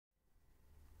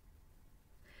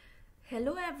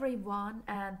Hello everyone,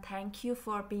 and thank you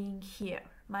for being here.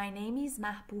 My name is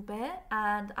Mahboubeh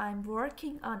and I'm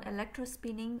working on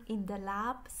electrospinning in the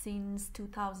lab since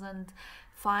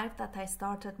 2005 that I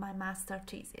started my master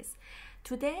thesis.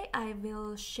 Today I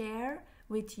will share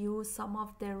with you some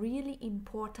of the really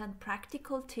important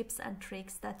practical tips and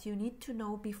tricks that you need to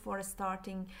know before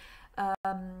starting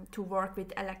to work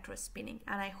with electrospinning,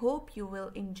 and I hope you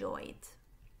will enjoy it.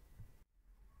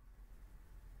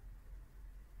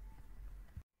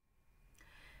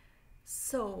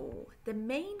 So the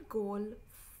main goal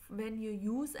when you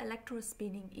use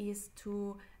electrospinning is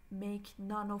to make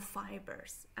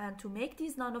nanofibers, and to make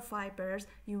these nanofibers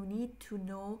you need to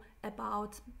know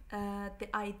about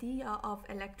the idea of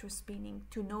electrospinning,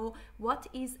 to know what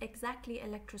is exactly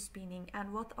electrospinning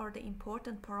and what are the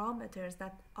important parameters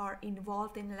that are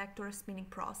involved in electrospinning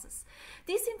process.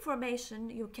 This information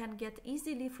you can get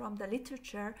easily from the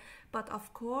literature, but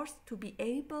of course to be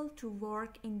able to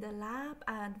work in the lab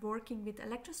and working with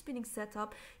electrospinning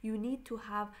setup you need to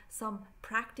have some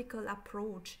practical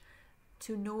approach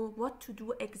to know what to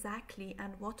do exactly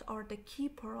and what are the key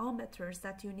parameters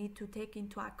that you need to take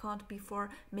into account before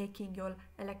making your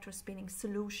electrospinning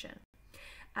solution.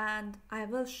 And I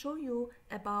will show you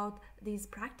about these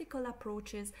practical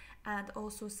approaches and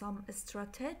also some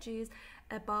strategies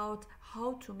about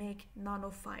how to make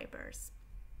nanofibers.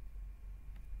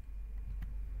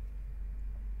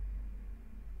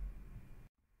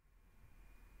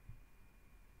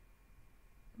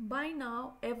 By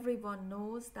now, everyone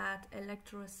knows that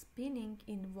electrospinning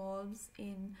involves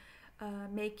in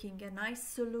making a nice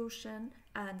solution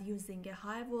and using a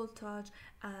high voltage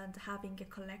and having a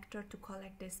collector to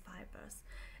collect these fibers.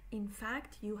 In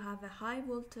fact, you have a high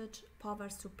voltage power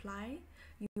supply,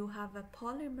 you have a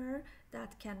polymer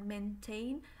that can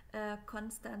maintain a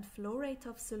constant flow rate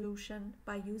of solution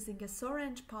by using a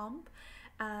syringe pump,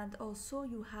 and also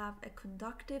you have a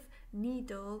conductive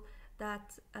needle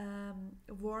that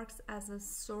works as a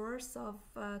source of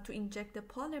to inject the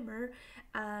polymer,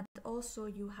 and also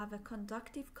you have a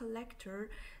conductive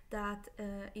collector that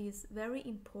is very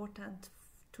important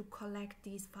to collect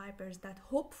these fibers that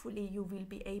hopefully you will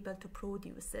be able to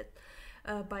produce it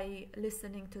by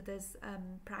listening to this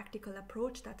practical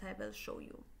approach that I will show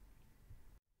you.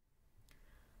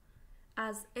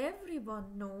 As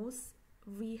everyone knows,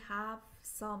 we have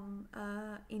some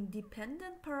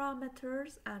independent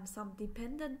parameters and some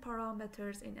dependent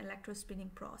parameters in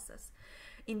electrospinning process.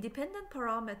 Independent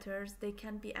parameters, they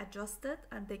can be adjusted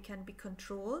and they can be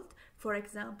controlled. For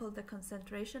example, the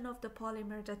concentration of the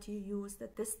polymer that you use, the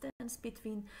distance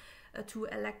between two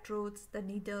electrodes, the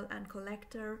needle and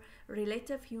collector,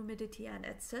 relative humidity, and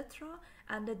etc.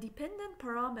 And the dependent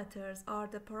parameters are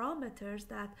the parameters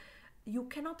that you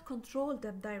cannot control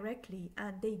them directly,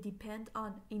 and they depend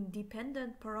on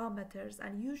independent parameters,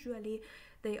 and usually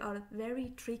they are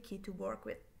very tricky to work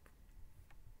with.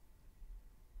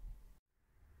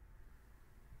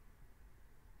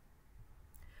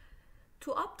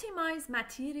 To optimize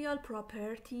material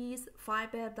properties,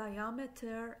 fiber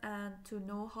diameter, and to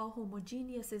know how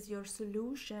homogeneous is your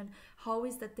solution, how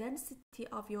is the density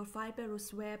of your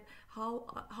fibrous web,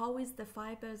 how is the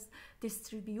fibers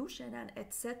distribution, and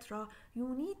etc.,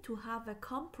 you need to have a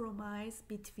compromise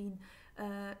between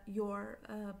your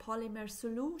polymer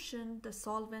solution, the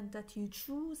solvent that you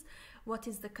choose, what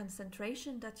is the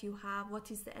concentration that you have,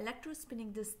 what is the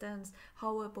electrospinning distance,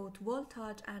 how about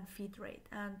voltage and feed rate.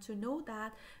 And to know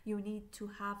that, you need to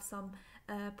have some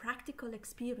practical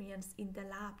experience in the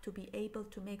lab to be able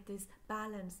to make this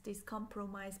balance, this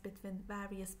compromise between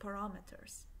various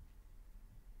parameters.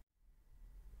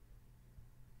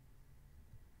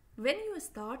 When you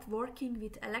start working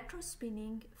with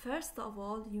electrospinning, first of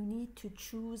all, you need to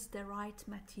choose the right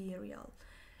material.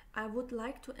 I would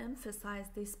like to emphasize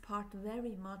this part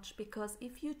very much, because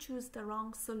if you choose the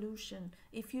wrong solution,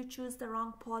 if you choose the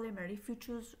wrong polymer, if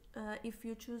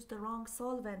you choose the wrong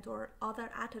solvent or other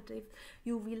additive,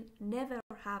 you will never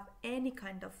have any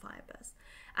kind of fibers.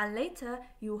 And later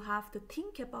you have to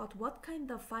think about what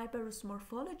kind of fibrous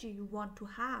morphology you want to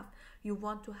have. You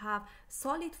want to have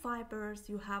solid fibers,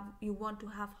 you want to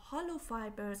have hollow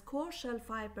fibers, core shell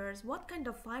fibers, what kind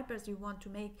of fibers you want to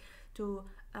make to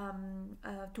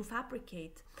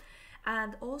fabricate.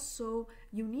 And also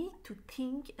you need to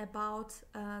think about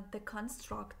the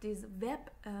construct, this web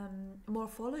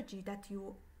morphology that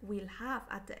you will have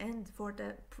at the end for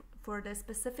for the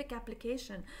specific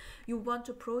application. You want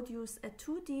to produce a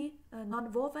 2D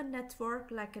non-woven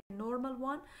network like a normal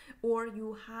one, or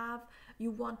you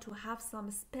want to have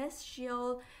some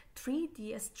special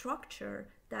 3D structure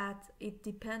that it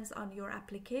depends on your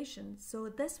application. So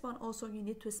this one also you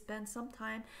need to spend some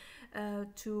time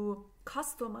to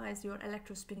customize your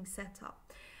electrospinning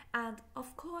setup. And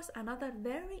of course, another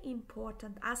very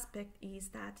important aspect is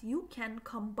that you can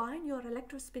combine your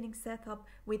electrospinning setup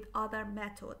with other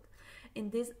methods. In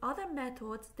these other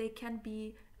methods, they can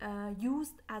be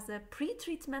used as a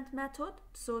pre-treatment method,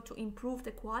 so to improve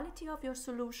the quality of your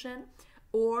solution,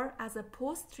 or as a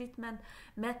post-treatment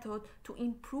method to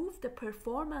improve the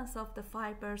performance of the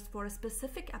fibers for a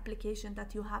specific application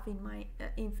that you have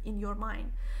in your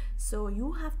mind. So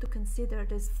you have to consider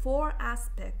these 4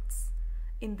 aspects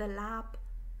in the lab,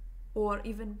 or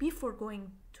even before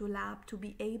going to lab, to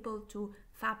be able to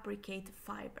fabricate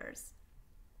fibers.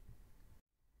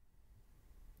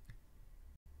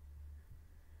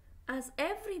 As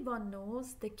everyone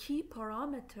knows, the key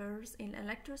parameters in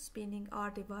electrospinning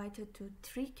are divided to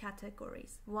 3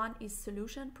 categories. One is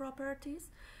solution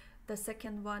properties, the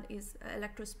second one is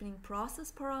electrospinning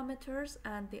process parameters,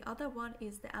 and the other one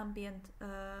is the ambient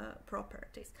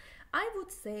properties. I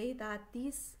would say that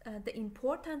the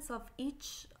importance of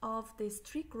each of these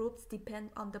 3 groups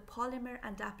depend on the polymer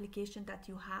and the application that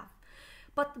you have.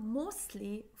 But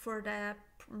mostly for the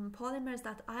polymers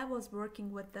that I was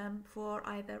working with them for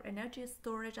either energy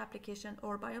storage application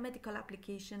or biomedical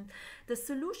application, the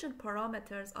solution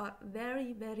parameters are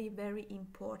very, very, very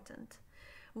important.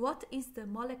 What is the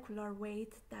molecular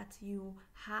weight that you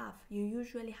have? You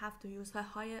usually have to use a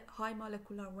high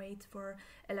molecular weight for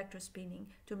electrospinning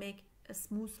to make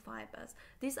smooth fibers.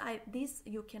 This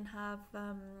you can have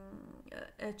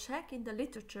a check in the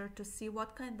literature to see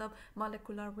what kind of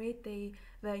molecular weight they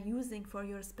were using for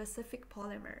your specific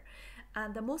polymer.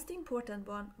 And the most important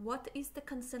one, what is the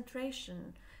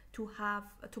concentration to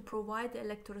provide the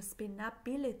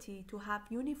electrospinability, to have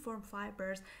uniform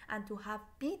fibers and to have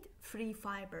bead-free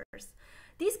fibers.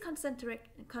 This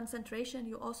concentration,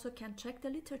 you also can check the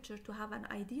literature to have an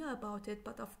idea about it,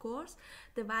 but of course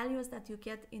the values that you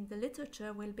get in the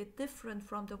literature will be different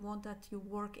from the one that you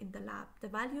work in the lab. The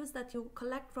values that you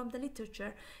collect from the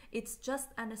literature, it's just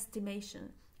an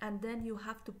estimation, and then you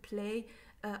have to play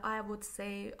I would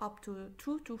say up to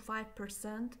 2 to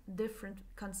 5% different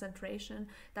concentration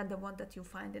than the one that you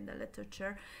find in the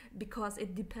literature, because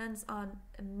it depends on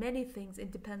many things.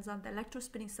 It depends on the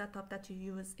electrospinning setup that you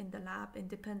use in the lab. It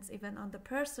depends even on the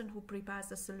person who prepares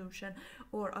the solution,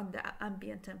 or on the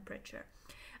ambient temperature.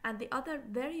 And the other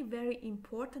very, very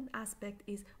important aspect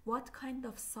is what kind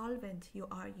of solvent you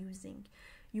are using.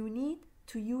 You need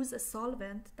to use a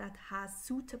solvent that has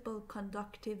suitable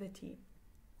conductivity.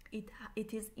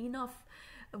 It is enough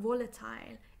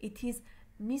volatile, it is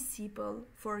miscible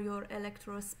for your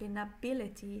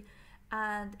electrospinability,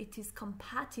 and it is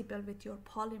compatible with your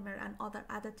polymer and other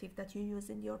additive that you use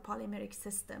in your polymeric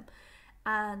system.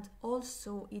 And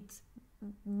also it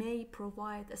may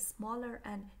provide a smaller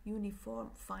and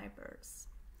uniform fibers.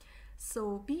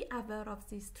 So be aware of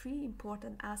these 3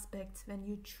 important aspects when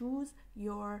you choose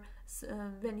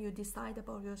when you decide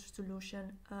about your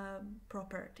solution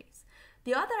properties.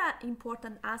 The other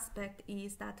important aspect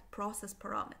is that process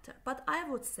parameter. But I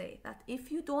would say that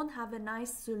if you don't have a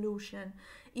nice solution,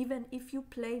 even if you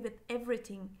play with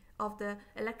everything of the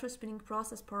electrospinning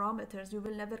process parameters, you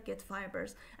will never get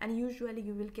fibers, and usually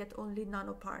you will get only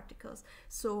nanoparticles.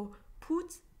 So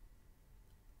put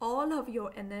all of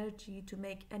your energy to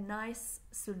make a nice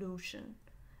solution.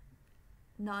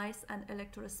 Nice, and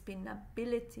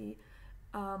electrospinability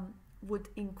would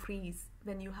increase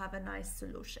when you have a nice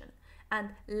solution. And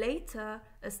later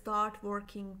start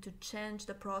working to change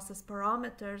the process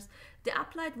parameters. The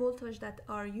applied voltage that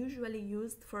are usually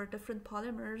used for different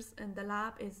polymers in the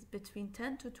lab is between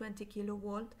 10 to 20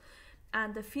 kilovolt.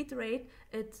 And the feed rate,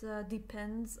 it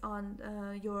depends on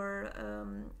your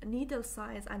needle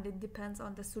size, and it depends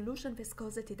on the solution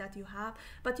viscosity that you have.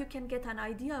 But you can get an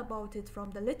idea about it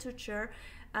from the literature,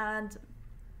 and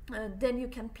then you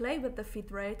can play with the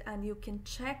feed rate, and you can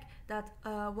check that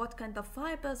what kind of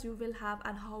fibers you will have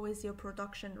and how is your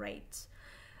production rate.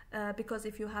 Because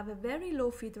if you have a very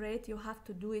low feed rate, you have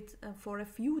to do it for a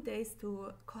few days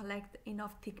to collect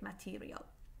enough thick material.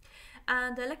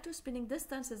 And the electrospinning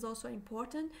distance is also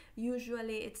important.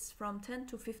 Usually it's from 10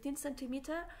 to 15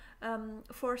 centimeter.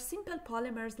 For simple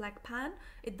polymers like PAN,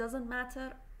 it doesn't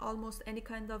matter. Almost any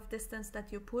kind of distance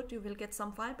that you put, you will get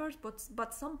some fibers,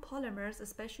 but some polymers,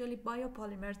 especially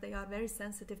biopolymers, they are very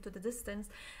sensitive to the distance,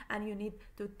 and you need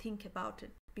to think about it.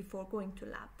 before going to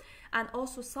lab. And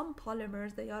also some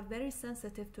polymers, they are very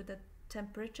sensitive to the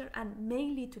temperature and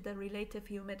mainly to the relative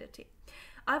humidity.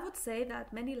 I would say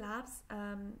that many labs,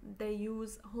 they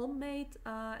use homemade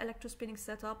electrospinning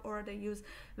setup, or they use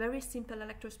very simple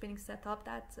electrospinning setup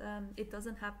that it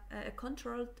doesn't have a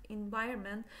controlled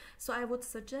environment. So I would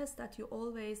suggest that you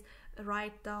always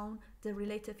write down the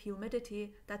relative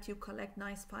humidity, that you collect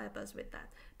nice fibers with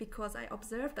that, because I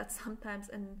observed that sometimes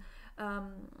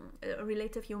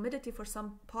relative humidity for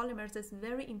some polymers is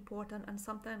very important, and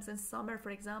sometimes in summer, for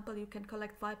example, you can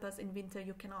collect fibers, in winter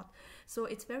you cannot. So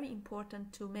it's very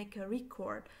important to make a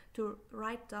record, to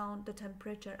write down the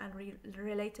temperature and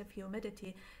relative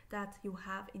humidity that you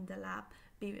have in the lab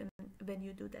when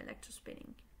you do the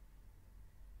electrospinning.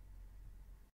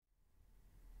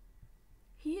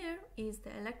 Here is the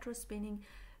electrospinning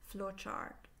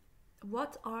flowchart.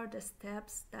 What are the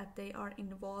steps that they are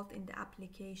involved in the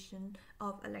application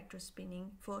of electrospinning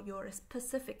for your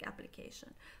specific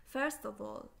application? First of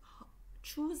all,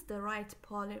 choose the right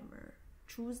polymer,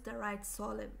 choose the right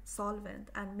solvent,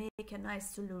 and make a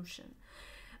nice solution.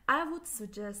 I would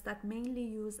suggest that mainly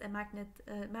use a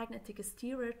magnetic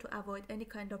stirrer to avoid any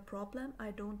kind of problem. I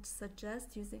don't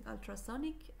suggest using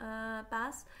ultrasonic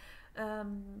baths,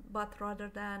 but rather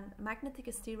than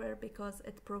magnetic stirrer, because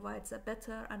it provides a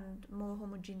better and more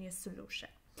homogeneous solution.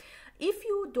 If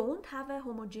you don't have a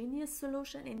homogeneous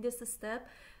solution in this step,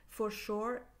 for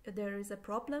sure there is a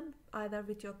problem either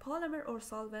with your polymer or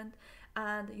solvent,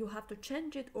 and you have to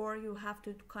change it, or you have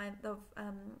to kind of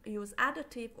use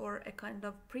additive or a kind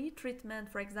of pre-treatment.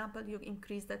 For example, you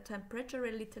increase the temperature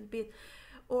a little bit,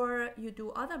 or you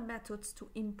do other methods to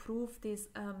improve this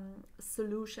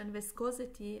solution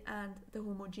viscosity and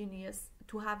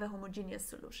to have a homogeneous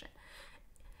solution.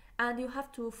 And you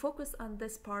have to focus on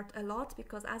this part a lot,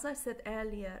 because as I said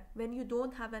earlier, when you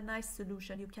don't have a nice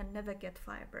solution, you can never get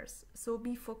fibers. So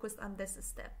be focused on this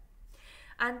step.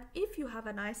 And if you have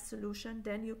a nice solution,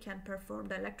 then you can perform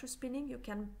the electrospinning. You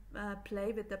can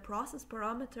play with the process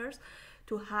parameters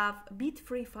to have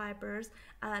bead-free fibers.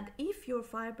 And if your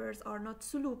fibers are not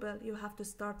soluble, you have to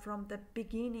start from the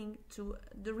beginning to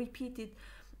repeat it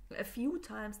a few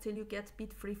times till you get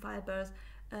bead-free fibers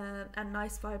and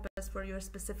nice fibers for your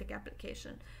specific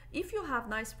application. If you have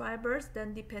nice fibers,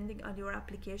 then depending on your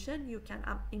application, you can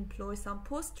employ some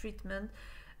post-treatment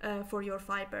for your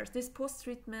fibers. This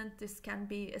post-treatment, this can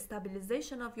be a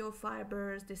stabilization of your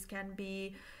fibers, this can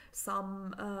be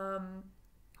some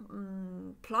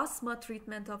plasma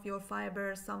treatment of your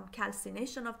fibers, some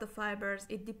calcination of the fibers.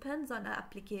 It depends on the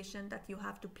application that you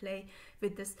have to play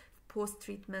with this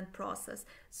post-treatment process.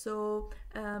 So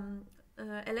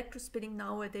electrospinning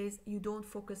nowadays, you don't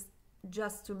focus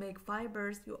just to make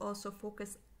fibers, you also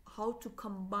focus how to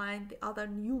combine the other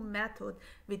new method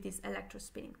with this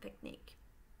electrospinning technique.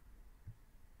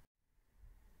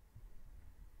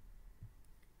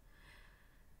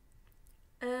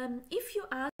 If you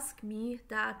ask me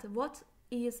that what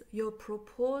is your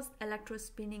proposed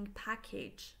electrospinning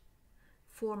package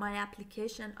for my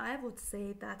application, I would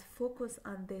say that focus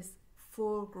on these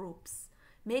 4 groups.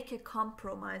 Make a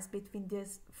compromise between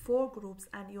these 4 groups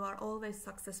and you are always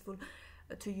successful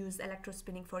to use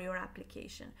electrospinning for your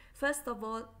application. First of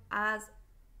all, as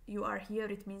you are here,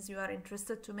 it means you are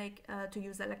interested to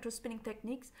use electrospinning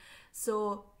techniques.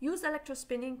 So use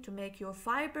electrospinning to make your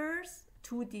fibers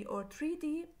 2D or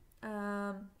 3D,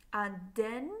 and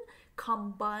then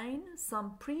combine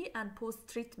some pre and post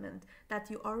treatment that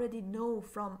you already know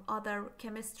from other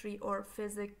chemistry or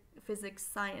physics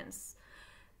science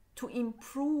to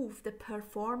improve the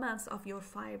performance of your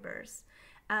fibers.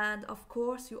 And of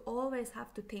course, you always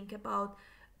have to think about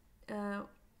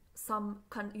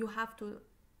you have to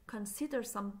consider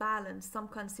some balance, some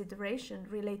consideration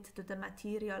related to the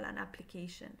material and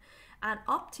application, and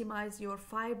optimize your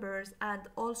fibers and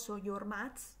also your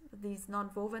mats, these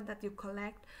non-woven that you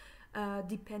collect,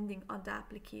 depending on the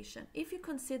application. If you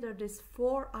consider these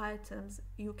 4 items,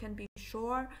 you can be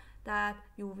sure that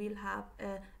you will have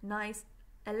a nice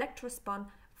electrospun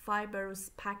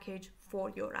fibrous package for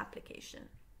your application.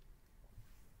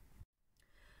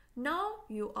 Now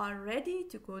you are ready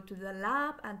to go to the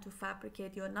lab and to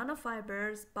fabricate your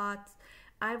nanofibers, but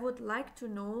I would like to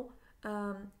know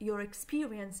your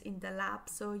experience in the lab.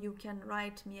 So you can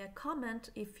write me a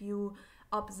comment if you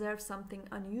observe something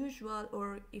unusual,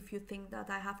 or if you think that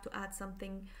I have to add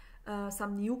something,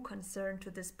 some new concern to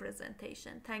this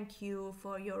presentation. Thank you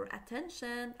for your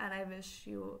attention, and I wish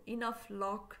you enough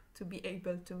luck to be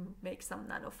able to make some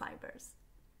nanofibers.